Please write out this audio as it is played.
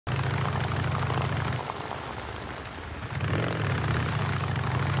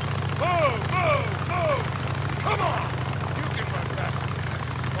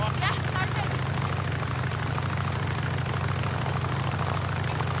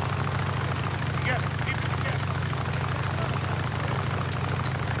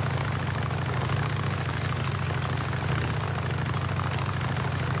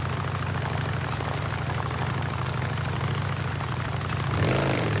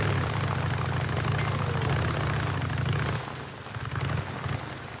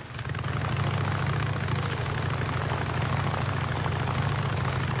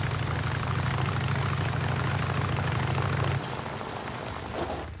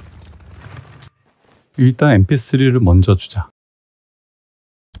일단 mp3를 먼저 주자.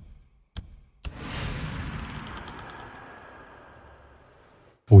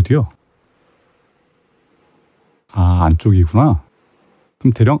 어디요? 아, 안쪽이구나.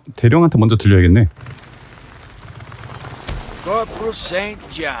 그럼 대령한테 먼저 들려야겠네. Corporal St.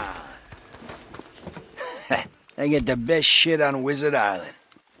 John. I get the best shit on Wizard Island.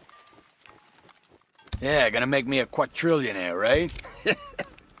 Yeah, gonna make me a quadrillionaire, right?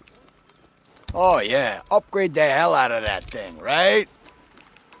 Oh yeah, upgrade the hell out of that thing, right?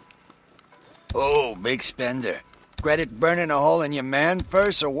 Oh, big spender. Credit burning a hole in your man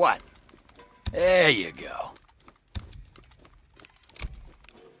purse or what? There you go.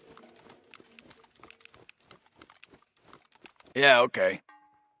 Yeah, okay.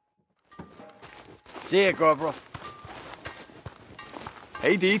 See ya, Corporal.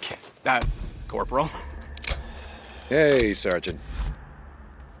 Hey, Deke. Corporal. Hey, Sergeant.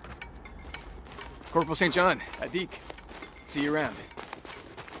 Corporal St. John. Deke. See you around.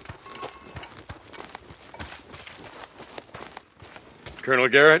 Colonel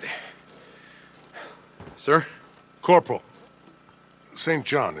Garrett. Sir? Corporal. St.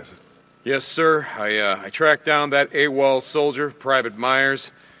 John, is it? Yes, sir. I tracked down that AWOL soldier, Private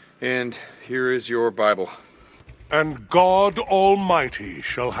Myers, and here is your Bible. And God Almighty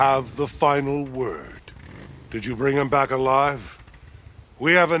shall have the final word. Did you bring him back alive?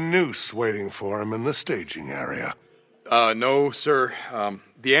 We have a noose waiting for him in the staging area. No, sir.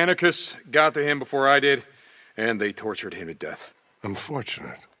 The anarchists got to him before I did, and they tortured him to death.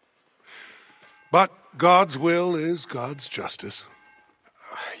 Unfortunate. But God's will is God's justice.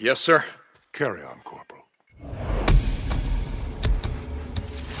 Yes, sir. Carry on, Corporal.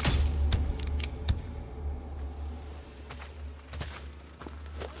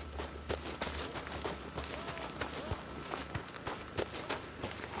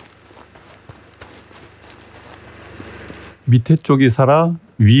 밑에 쪽이 사라,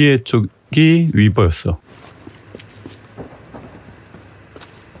 위에 쪽이 위버였어.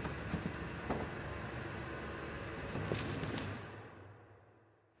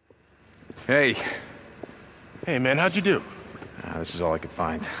 Hey. Hey, man, how'd you do? This is all I could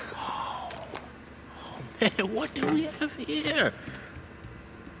find. Man, what do we have here?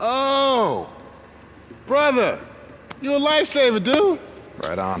 Oh, brother, you a lifesaver, dude.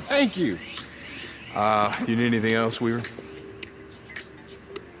 Right on. Thank you. Do you need anything else, Weaver?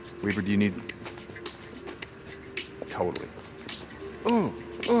 Weaver, do you need... Totally.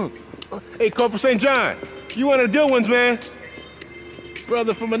 Hey, Corporal St. John, you one of the good ones, man.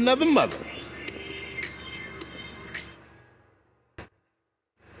 Brother from another mother.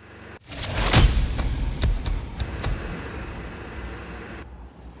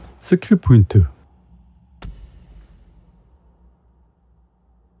 스킬 포인트.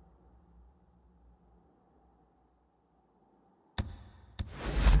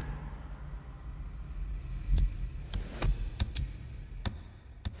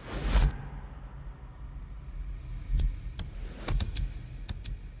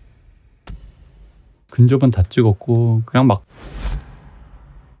 근접은 다 찍었고 그냥 막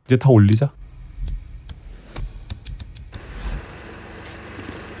이제 다 올리자.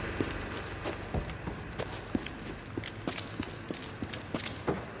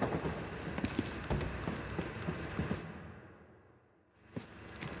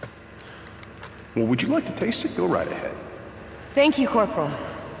 Well, would you like to taste it? Go right ahead. Thank you, Corporal.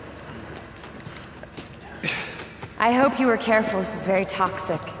 I hope you were careful. This is very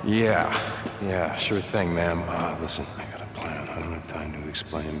toxic. Yeah, sure thing, ma'am. Listen, I got a plan. I don't have time to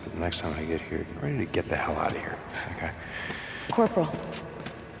explain, but the next time I get here, get ready to get the hell out of here, okay? Corporal.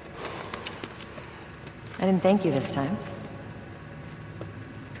 I didn't thank you this time.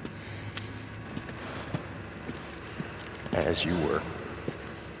 As you were.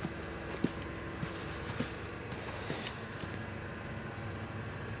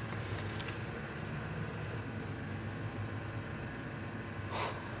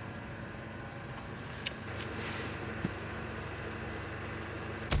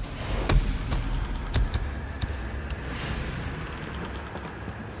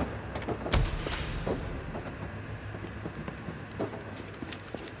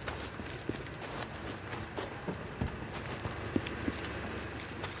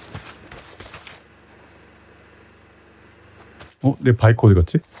 내 바이크 어디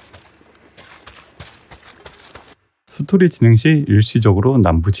갔지? 스토리 진행 시 일시적으로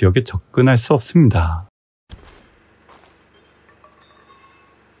남부 지역에 접근할 수 없습니다.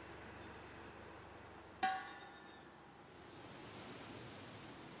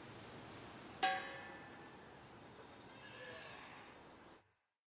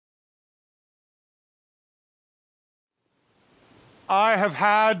 I have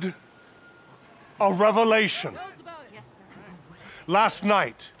had a revelation. Last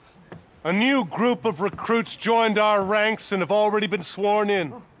night, a new group of recruits joined our ranks and have already been sworn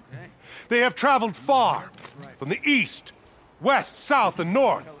in. They have traveled far, from the east, west, south, and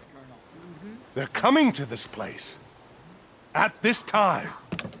north. They're coming to this place. At this time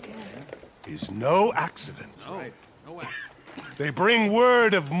is no accident. They bring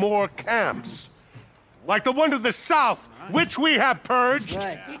word of more camps, like the one to the south, which we have purged.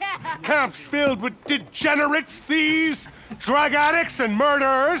 Camps filled with degenerates, thieves, drug addicts, and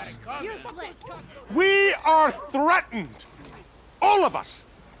murderers. We are threatened, all of us.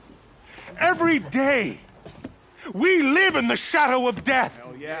 Every day, we live in the shadow of death.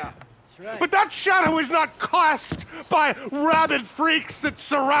 But that shadow is not cast by rabid freaks that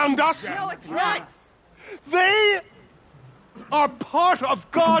surround us. No, it's not. They are part of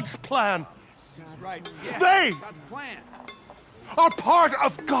God's plan. They are part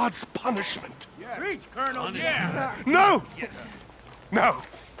of God's punishment. Colonel, No! No!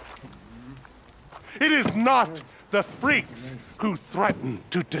 It is not the freaks who threaten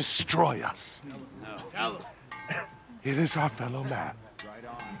to destroy us. It is our fellow man.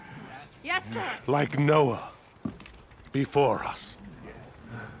 Yes, sir. Like Noah before us.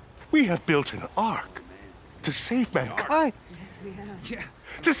 We have built an ark to save mankind.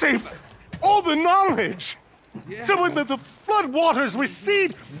 To save all the knowledge. So when the flood waters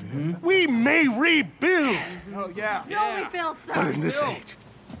recede, we may rebuild. No rebuild, sir. But in this age,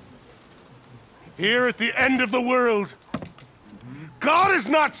 here at the end of the world, God is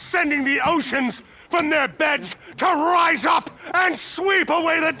not sending the oceans from their beds to rise up and sweep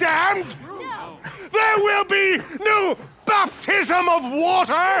away the damned. No. There will be no baptism of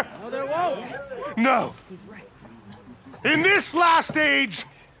water. No, there won't. No. In this last age,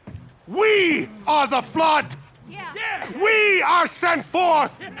 we are the flood. Yeah. We are sent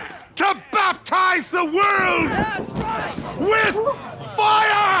forth to baptize the world with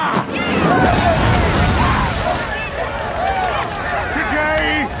fire.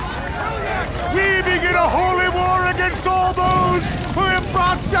 Today, we begin a holy war against all those who have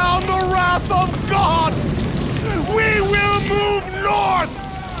brought down the wrath of God. We will move north,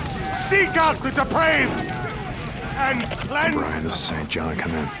 seek out the depraved, and cleanse. Brian, this is St. John.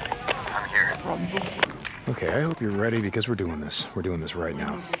 Come in. I'm here. Okay, I hope you're ready because we're doing this. We're doing this right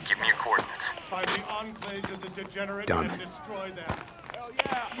now. Give me your coordinates. Find the enclaves of the degenerate Done. and destroy them.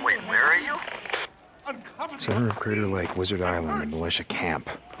 Wait, where are you? Uncover the Center of Crater Lake, Wizard Island, and Militia Camp.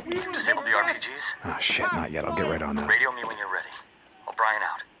 You disabled the RPGs? Ah, shit, not yet. I'll get right on that. Radio me when you're ready. O'Brien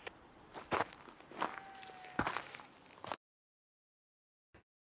out.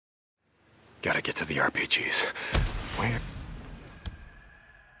 Gotta get to the RPGs. Where?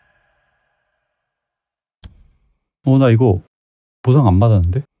 나 이거 보상 안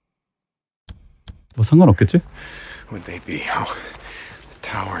받았는데? 뭐 상관없겠지? Would they be? Oh, the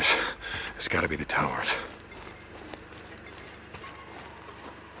towers. It's gotta be the towers.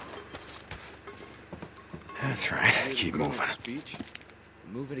 That's right. Keep moving. Speech?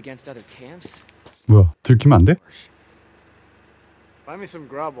 Move it against other camps? 뭐야, 들키면 안 돼? Find me some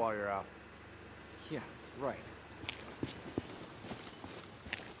grub while you're out. Yeah, right.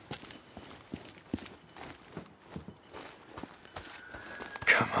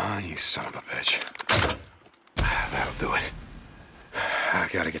 Come on, you son of a bitch. That'll do it. I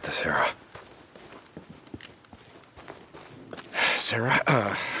gotta get to Sarah.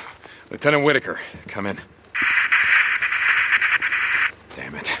 Sarah, Lieutenant Whitaker, come in.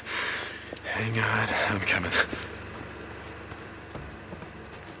 damn it. Hang on, I'm coming.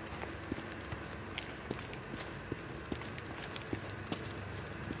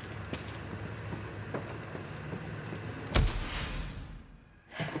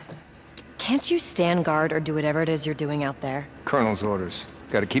 Can't you stand guard or do whatever it is you're doing out there? Colonel's orders.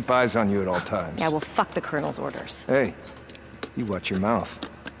 Gotta keep eyes on you at all times. Yeah, well, fuck the Colonel's orders. Hey, you watch your mouth.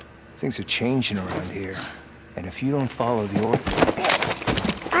 Things are changing around here. And if you don't follow the order...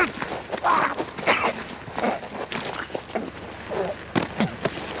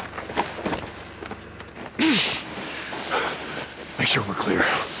 Make sure we're clear.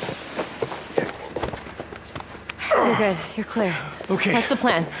 You're good. You're clear. Okay. What's the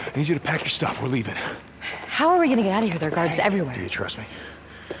plan? I need you to pack your stuff. We're leaving. How are we gonna get out of here? There are guards everywhere. Do you trust me?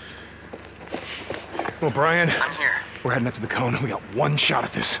 Well, Brian, I'm here. we're heading up to the cone. We got one shot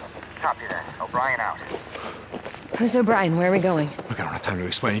at this. Copy that. O'Brien out. Who's O'Brien? Where are we going? Look, I don't have time to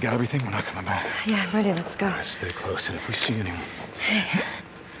explain. You got everything? We're not coming back. Yeah, I'm ready. Let's go. Stay close, and if we see anyone...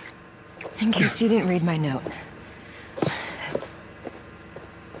 In case you didn't read my note.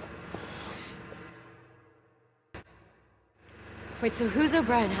 Wait, so who's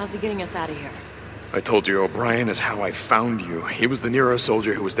O'Brien? How's he getting us out of here? I told you O'Brien is how I found you. He was the Nero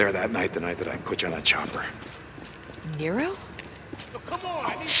soldier who was there that night, the night that I put you on that chopper. Nero? Come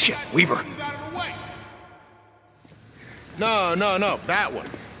on! Shit, Weaver. No, that one.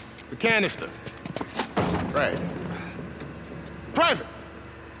 The canister. Right. Private,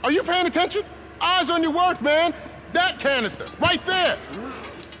 are you paying attention? Eyes on your work, man. That canister, right there.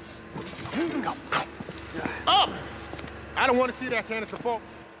 Go. Up! I don't want to see that canister fall.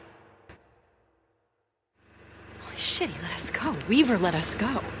 Holy shit, he let us go. Weaver let us go.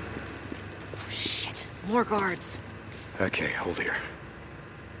 Oh shit, more guards. Okay, hold here.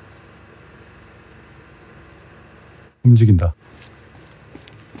 움직인다.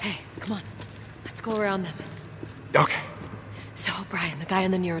 Hey, come on. Let's go around them. Okay. So O'Brien, the guy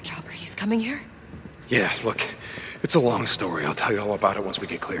in the Nero chopper, he's coming here? Yeah, look, it's a long story. I'll tell you all about it once we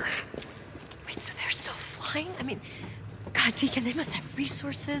get clear. Wait, so they're still flying? I mean, God, Deacon, they must have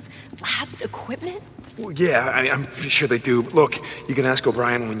resources, labs, equipment? Well, yeah, I'm pretty sure they do. Look, you can ask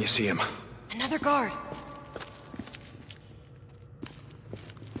O'Brien when you see him. Another guard.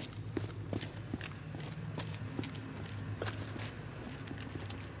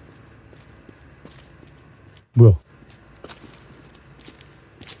 뭐야?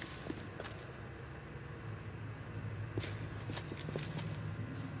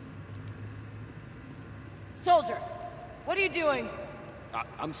 Soldier, what are you doing?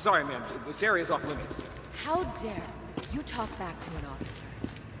 I'm sorry, ma'am. This area's off limits. How dare you talk back to an officer?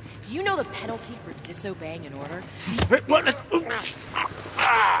 Do you know the penalty for disobeying an order?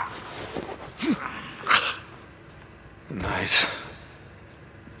 Nice.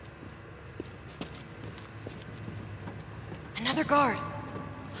 Another guard.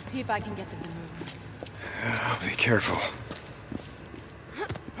 I'll see if I can get them to move. Yeah, be careful.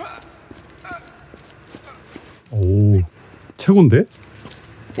 오, 최고인데?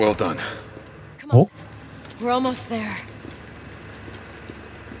 Well done. Come on. 어? We're almost there.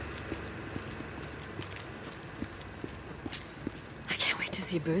 I can't wait to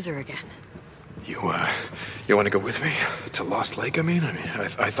see Boozer again. You want to go with me? To Lost Lake, I mean?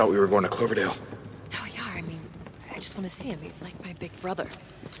 I thought we were going to Cloverdale. Oh, yeah, I mean, I just want to see him. He's like my big brother.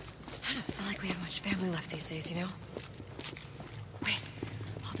 I don't know, it's not like we have much family left these days, you know? Wait,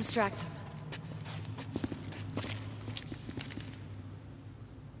 I'll distract him.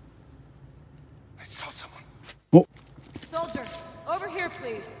 I saw someone. 어? Soldier, over here,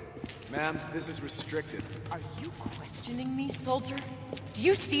 please. Ma'am, this is restricted. Are you questioning me, soldier? Do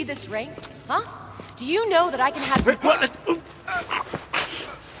you see this ring? Huh? Do you know that I can have...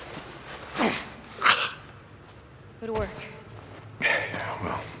 Good work. Yeah,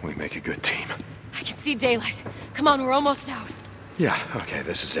 well, we make a good team. I can see daylight. Come on, we're almost out. Yeah, okay,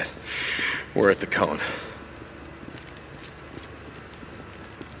 this is it. We're at the cone.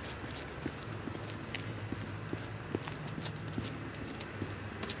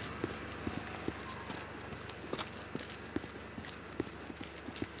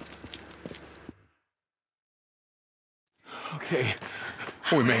 Okay,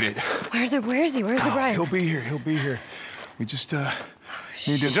 we made it. Where is he? Where's O'Brien? He'll be here. We just,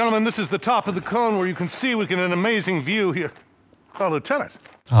 need to... Gentlemen, this is the top of the cone where you can see we get an amazing view here. Oh, Lieutenant.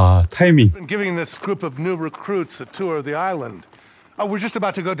 아, 타이밍. Been giving this group of new recruits a tour of the island. We're just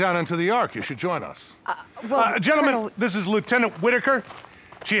about to go down into the Ark. You should join us. Gentlemen, Colonel... this is Lieutenant Whitaker.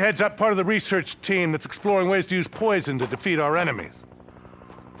 She heads up part of the research team that's exploring ways to use poison to defeat our enemies.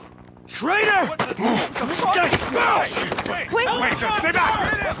 Traitor! Wait! Stay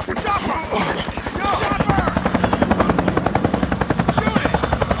back!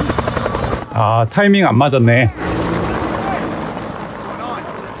 아, 타이밍 안 맞았네.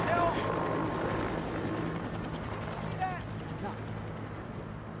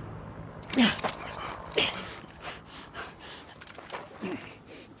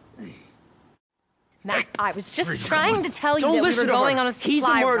 Matt, I was just trying to tell you Don't that we listen were to going her. on a supply He's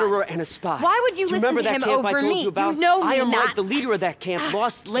a murderer run. and a spy. Why would you Do listen remember to that him camp I over told me? you about? You know I me, am Matt. like the leader of that camp.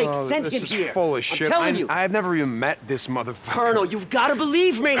 Lost Lake sent him this here. is full of shit. I'm telling you. I've never even met this motherfucker. Colonel, you've got to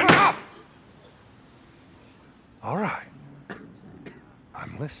believe me. Enough! All right.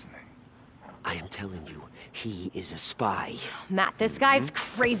 I'm listening. I am telling you, he is a spy. Matt, this guy's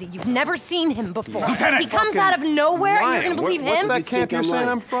crazy. You've never seen him before. Lieutenant, He comes out of nowhere and you're gonna believe What's him? that camp you're saying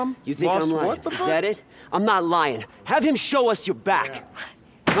I'm from? You think Lost I'm lying? what the Is fuck? that it? I'm not lying. Have him show us your back.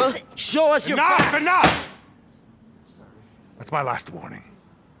 Huh? Show us your back. Enough! That's my last warning.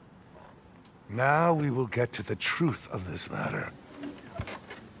 Now we will get to the truth of this matter.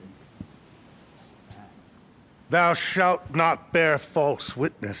 Thou shalt not bear false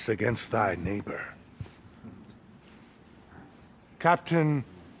witness against thy neighbor. Captain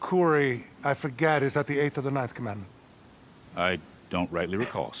Curry, I forget, is that the 8th or the 9th commandment? I don't rightly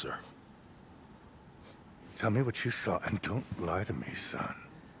recall, sir. Tell me what you saw, and don't lie to me, son.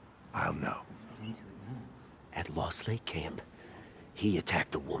 I'll know. At Lost Lake Camp, he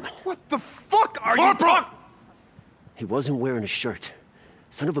attacked a woman. What the fuck are you talking? He wasn't wearing a shirt.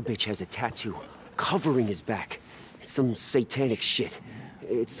 Son of a bitch has a tattoo covering his back. It's some satanic shit.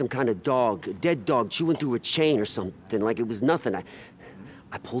 It's some kind of dog, a dead dog chewing through a chain or something, like it was nothing.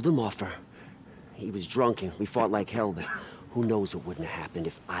 I pulled him off her. He was drunk and we fought like hell, but who knows what wouldn't have happened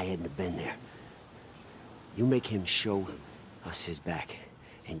if I hadn't have been there. You make him show us his back,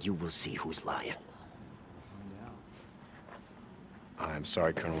 and you will see who's lying. I'm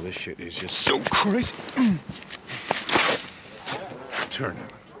sorry, Colonel. This shit is just so crazy. Turn him.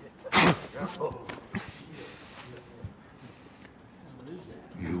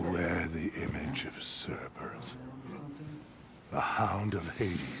 You wear the image of Cerberus, the Hound of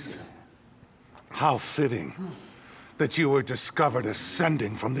Hades. How fitting that you were discovered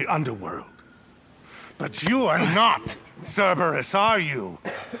ascending from the underworld. But you are not Cerberus, are you?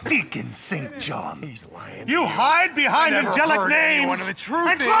 Deacon St. John. He's lying. You hide behind angelic names And the truth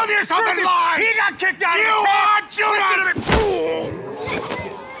and is, clothe yourself in lies! he got kicked out You of the are Judas!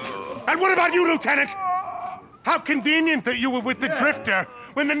 And what about you, Lieutenant? How convenient that you were with the Drifter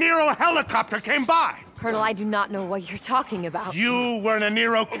when the Nero helicopter came by. Colonel, I do not know what you're talking about. You were in a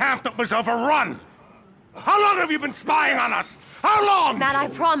Nero camp that was overrun. How long have you been spying on us? How long? Matt, I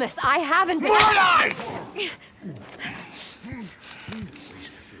promise, I haven't been— More lies!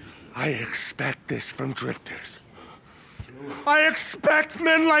 I expect this from Drifters. I expect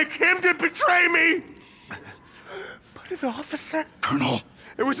men like him to betray me! But an officer? Colonel,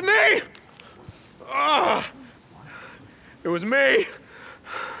 it was me! It was me!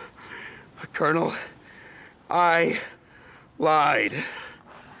 Colonel, I lied.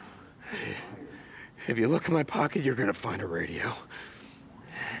 If you look in my pocket, you're gonna find a radio.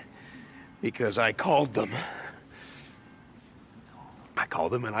 Because I called them. I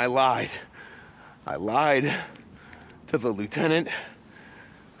called them and I lied. I lied to the lieutenant.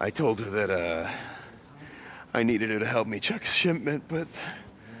 I told her that, I needed her to help me check a shipment, but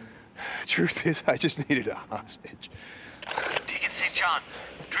the truth is, I just needed a hostage. Deacon St. John,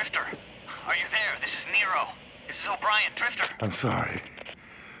 Drifter, are you there? This is Nero. This is O'Brien, Drifter. I'm sorry.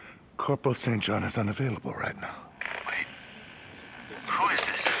 Corporal St. John is unavailable right now. Wait. Who is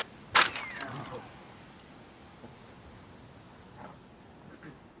this?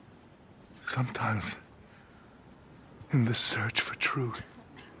 Sometimes, in the search for truth,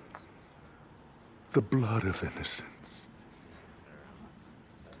 the blood of innocence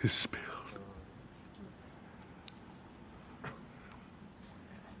is spilled.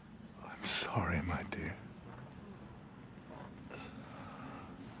 I'm sorry, my dear.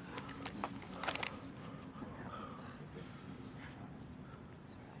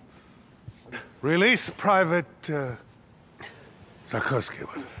 Release Private,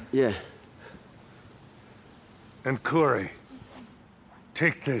 Sarkovsky, was it? Yeah. And Curry,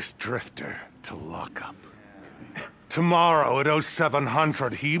 take this Drifter to lock up. Tomorrow at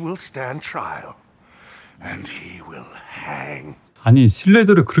 0700, he will stand trial. And he will hang. 아니,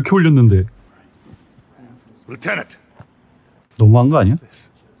 신뢰도를 그렇게 올렸는데 Lieutenant. 너무한 거 아니야?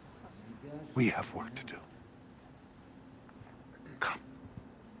 We have work to do. Come.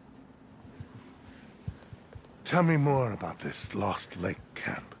 Tell me more about this Lost Lake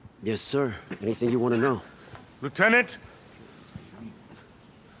camp. Yes, sir. Anything you want to know? Lieutenant,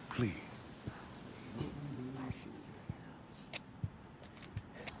 please.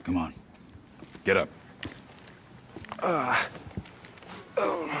 Come on. Get up.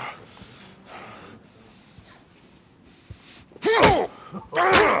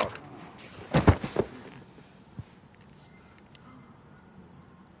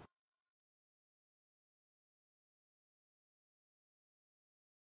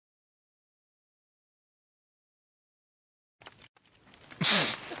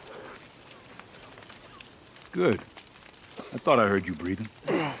 Good. I thought I heard you breathing.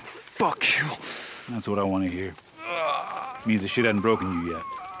 Fuck you. That's what I want to hear. Means the shit hadn't broken you yet.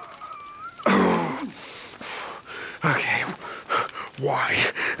 Okay. Why?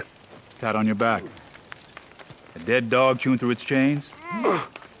 Tat on your back. A dead dog chewing through its chains?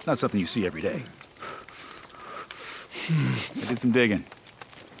 Not something you see every day. I did some digging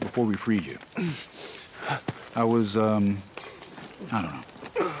before we freed you. I was, I don't know,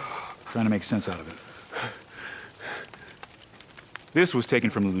 trying to make sense out of it. This was taken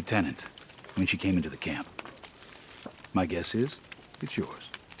from the lieutenant when she came into the camp. My guess is it's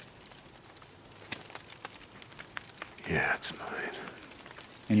yours. Yeah, it's mine.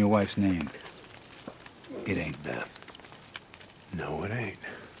 And your wife's name? It ain't Beth. No, it ain't.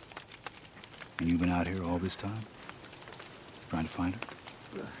 And you've been out here all this time? Trying to find her?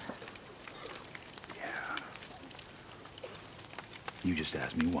 Yeah. You just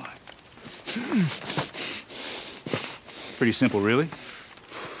asked me why. Pretty simple, really.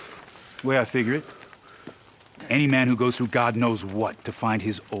 The way I figure it, any man who goes through God knows what to find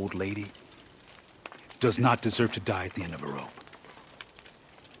his old lady does not deserve to die at the end of a rope.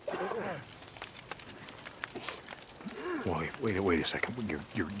 Wait a second.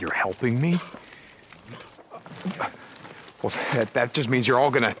 You're helping me? Well, that just means you're all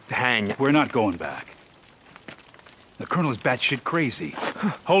gonna hang. We're not going back. The Colonel is batshit crazy.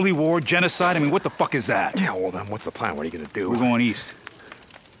 Holy war, genocide, I mean, what the fuck is that? Yeah, well then, what's the plan? What are you gonna do? We're going east.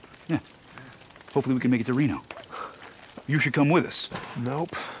 Yeah. Hopefully we can make it to Reno. You should come with us.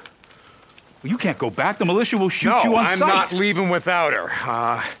 Nope. Well, you can't go back. The militia will shoot you on sight. I'm not leaving without her.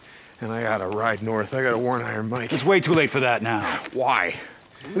 And I gotta ride north. I gotta warn Iron Mike. It's way too late for that now. Why?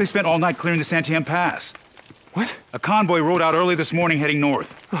 Well, they spent all night clearing the Santiam Pass. What? A convoy rode out early this morning heading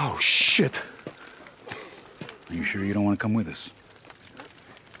north. Oh, shit. Are you sure you don't want to come with us?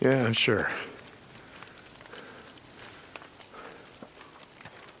 Yeah, I'm sure.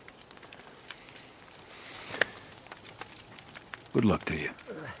 Good luck to you,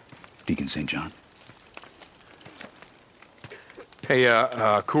 Deacon St. John. Hey,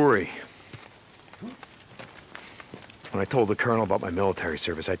 Corey. When I told the Colonel about my military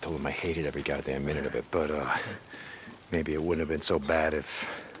service, I told him I hated every goddamn minute of it, but, maybe it wouldn't have been so bad if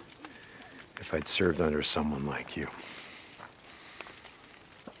I'd served under someone like you.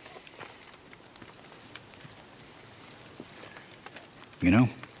 You know,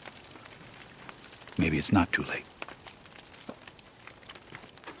 maybe it's not too late.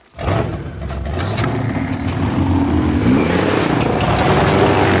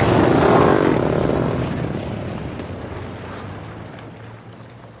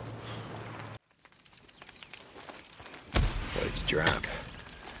 Drop.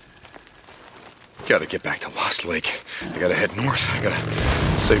 Gotta get back to Lost Lake. I gotta head north. I gotta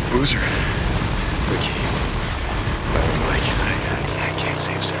save Boozer. Ricky. Mike. I can't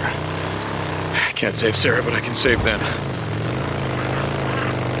save Sarah. I can't save Sarah, but I can save them.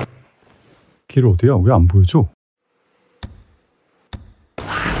 길 어디야? 왜 안 보여줘?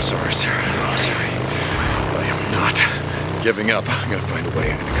 I'm sorry, Sarah. I'm sorry. I am not giving up. I'm gonna find a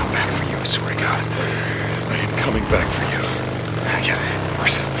way. I'm gonna come back for you. I swear to God. I am coming back for you. I gotta head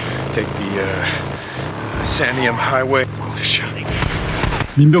north. Take the, Santiam Highway. Militia.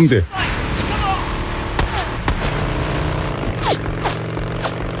 민병대.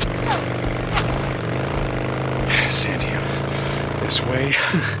 Santiam. This way.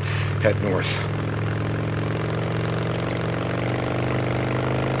 Head north.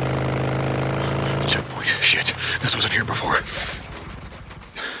 Checkpoint. Shit. This wasn't here before.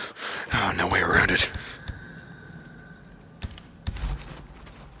 Oh, no way around it.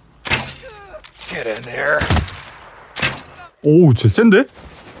 Get in there. 오우, 쟤 센데?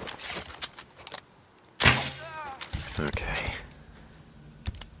 Okay.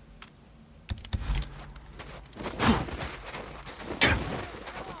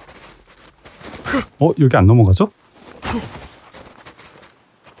 여기 안 넘어가죠?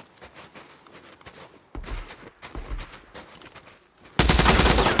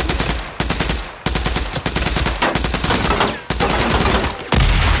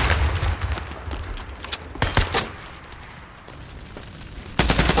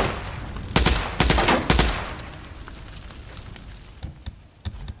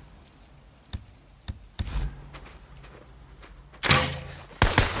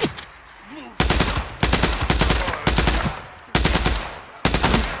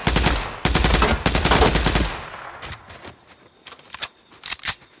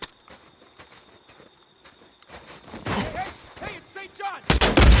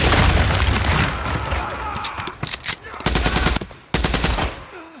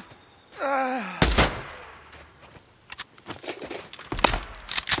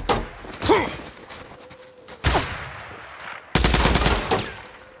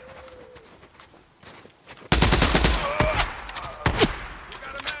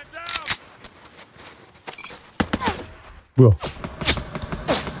 뭐야?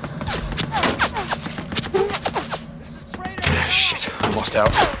 Shit, almost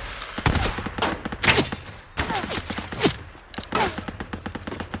out.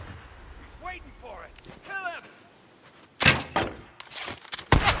 Waiting for it. Kill him.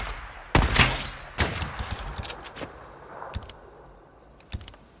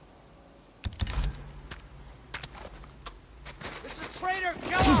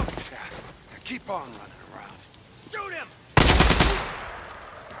 pong running around. Shoot him!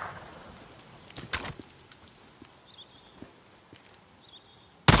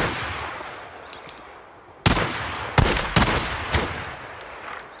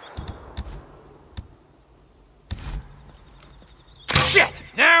 Shit!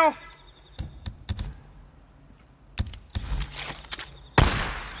 Now?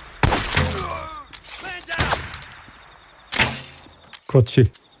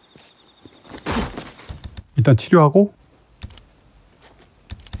 그렇지. 일단 치료하고.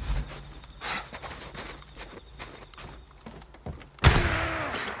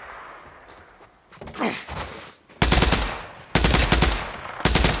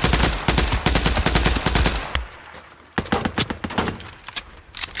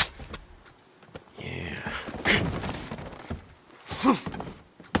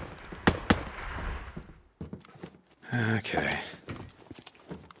 Okay.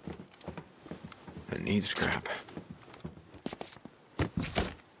 I need scrap.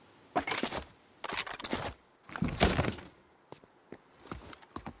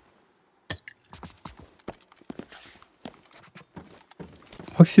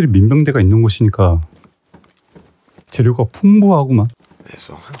 확실히 민병대가 있는 곳이니까 재료가 풍부하구만.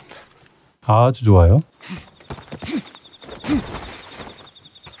 This'll help. 아주 좋아요.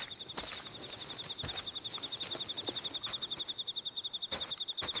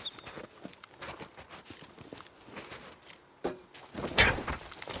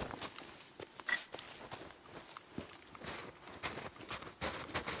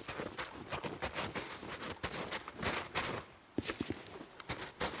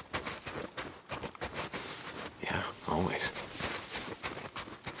 Yeah, always.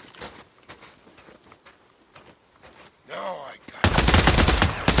 Now I got it.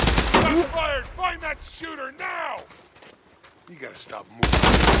 Shots fired! Find that shooter now! You gotta stop moving.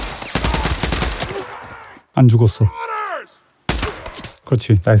 안 죽었어. Orders!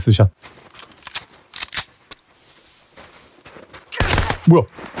 그렇지. 나이스 샷. 뭐야?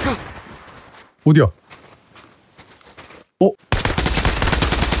 어디야? 어?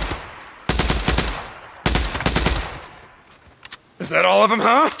 Is that all of them,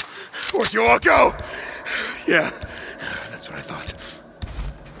 huh? Where'd you all go? Yeah, that's what I thought.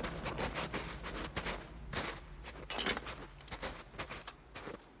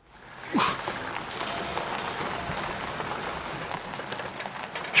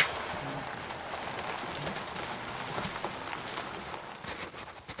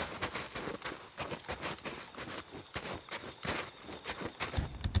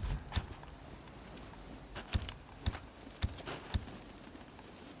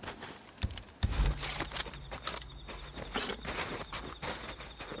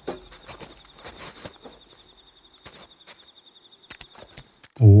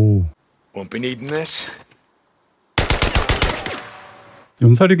 오. Won't be needing this.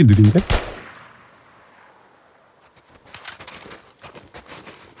 연사력이 느린데?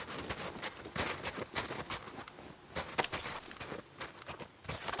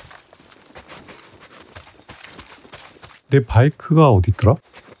 내 바이크가 어디 있더라?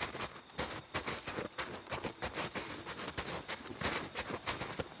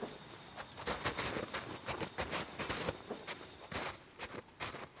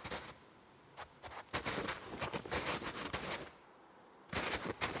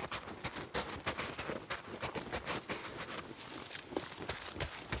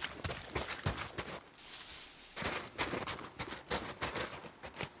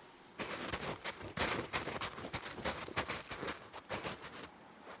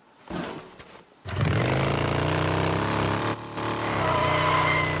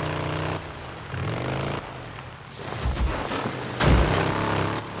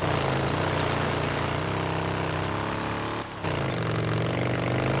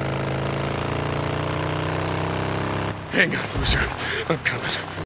 Hang on, loser. I'm coming.